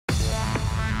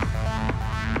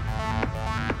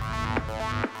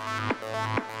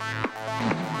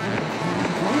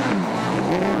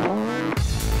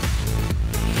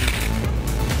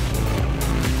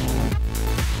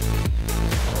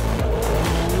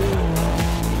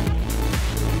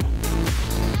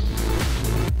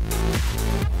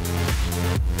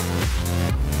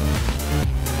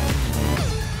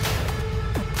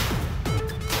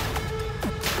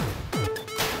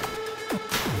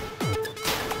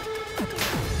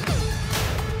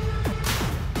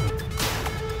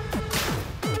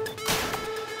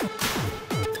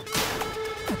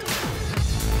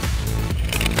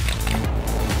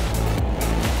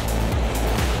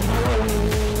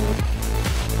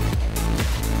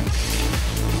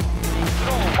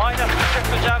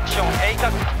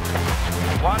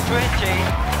100,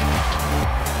 120.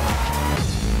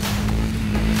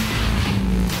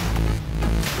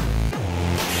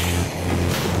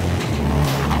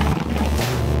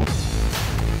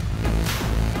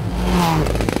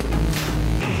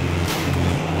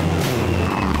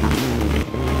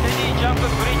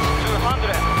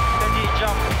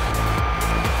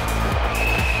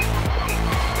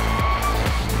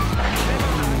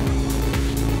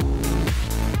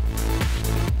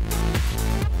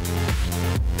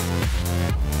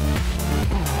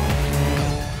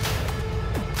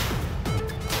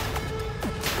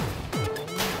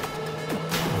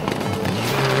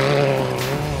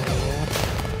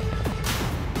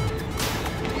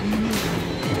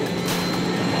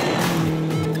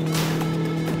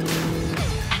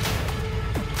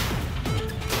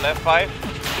 Left 5.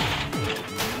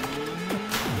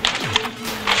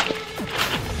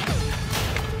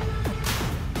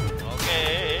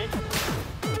 Okay.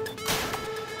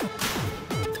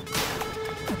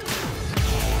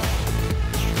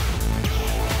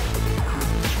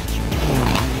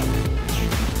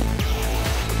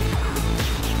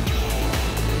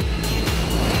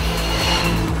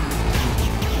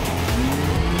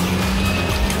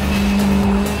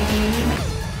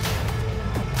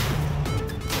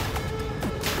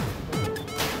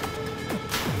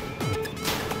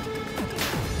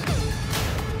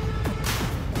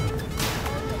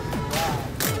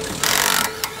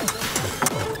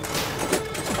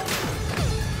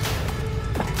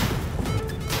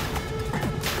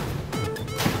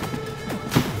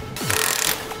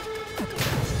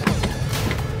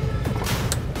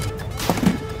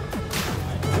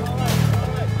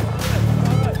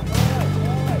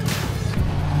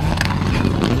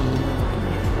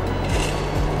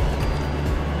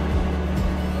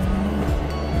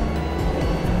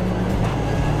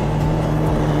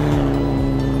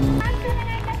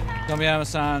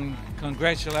 Sumiyama-san,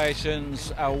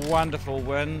 congratulations, a wonderful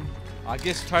win. I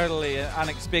guess totally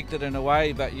unexpected in a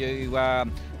way, but you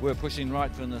were pushing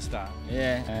right from the start.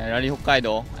 Yeah, Rally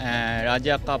Hokkaido,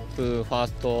 Asia Cup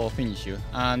first finish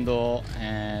and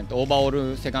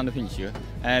overall second finish.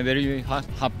 Very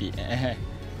happy.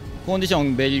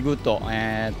 Condition very good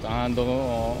and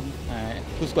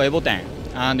Cusco Evo 10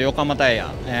 and Yokohama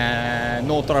Tyres.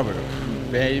 No trouble.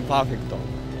 Very perfect.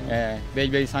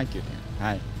 Very thank you.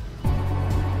 Hi.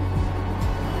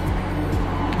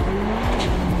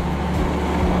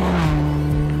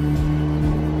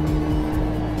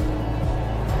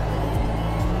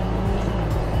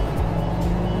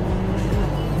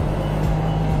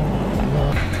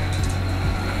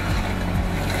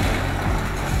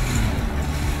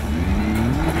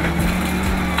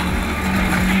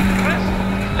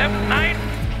 Left 9,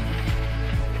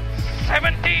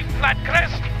 70, flat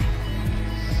crest,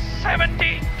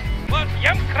 70, good,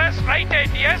 M crest, right 8,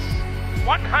 yes,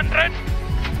 100,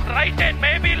 right 8,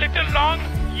 maybe little long,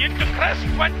 into crest,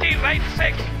 20, right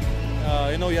 6.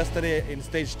 Yesterday in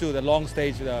stage 2, the long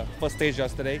stage, the first stage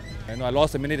yesterday, I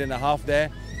lost a minute and a half there.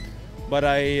 But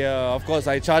of course,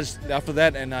 I charged after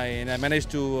that, and I managed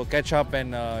to catch up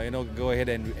and go ahead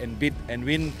and beat and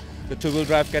win the two-wheel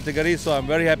drive category. So I'm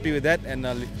very happy with that, and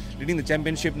leading the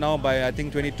championship now by I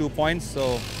think 22 points.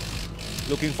 So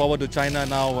looking forward to China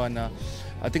now, and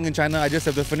I think in China I just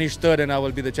have to finish third, and I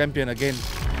will be the champion again.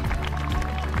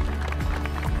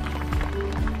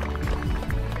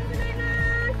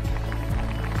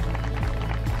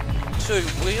 Two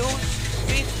wheels,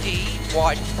 50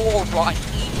 wide, 4 right in.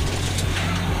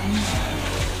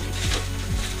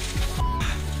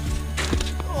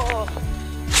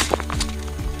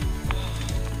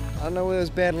 I don't know whether it was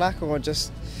bad luck or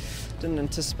just didn't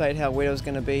anticipate how wet it was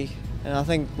going to be. And I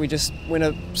think we just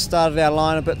started our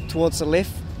line a bit towards the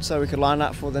left so we could line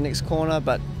up for the next corner,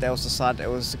 but that was the side that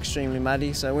was extremely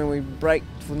muddy. So when we braked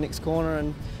for the next corner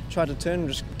and tried to turn, we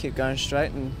just kept going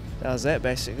straight, and that was that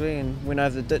basically, and went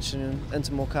over the ditch and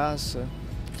into more cars, so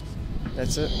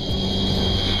that's it.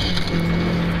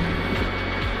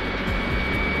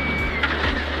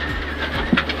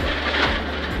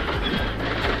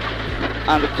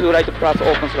 And 2 right plus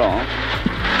open slow.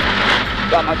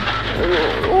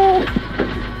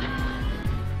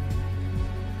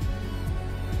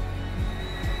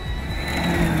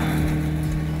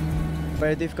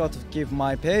 Very difficult to keep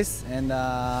my pace, and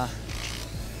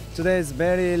today is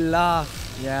very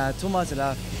rough. Yeah, too much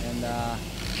rough, and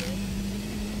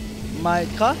my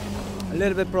car a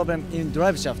little bit problem in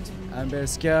drive shaft. I'm very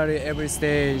scary every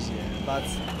stage, but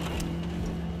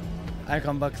I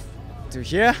come back to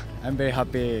here. I'm very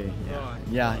happy.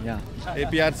 Yeah.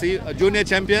 APRC, a junior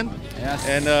champion, yes,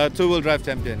 and two-wheel drive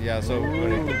champion. Yeah, so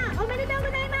very.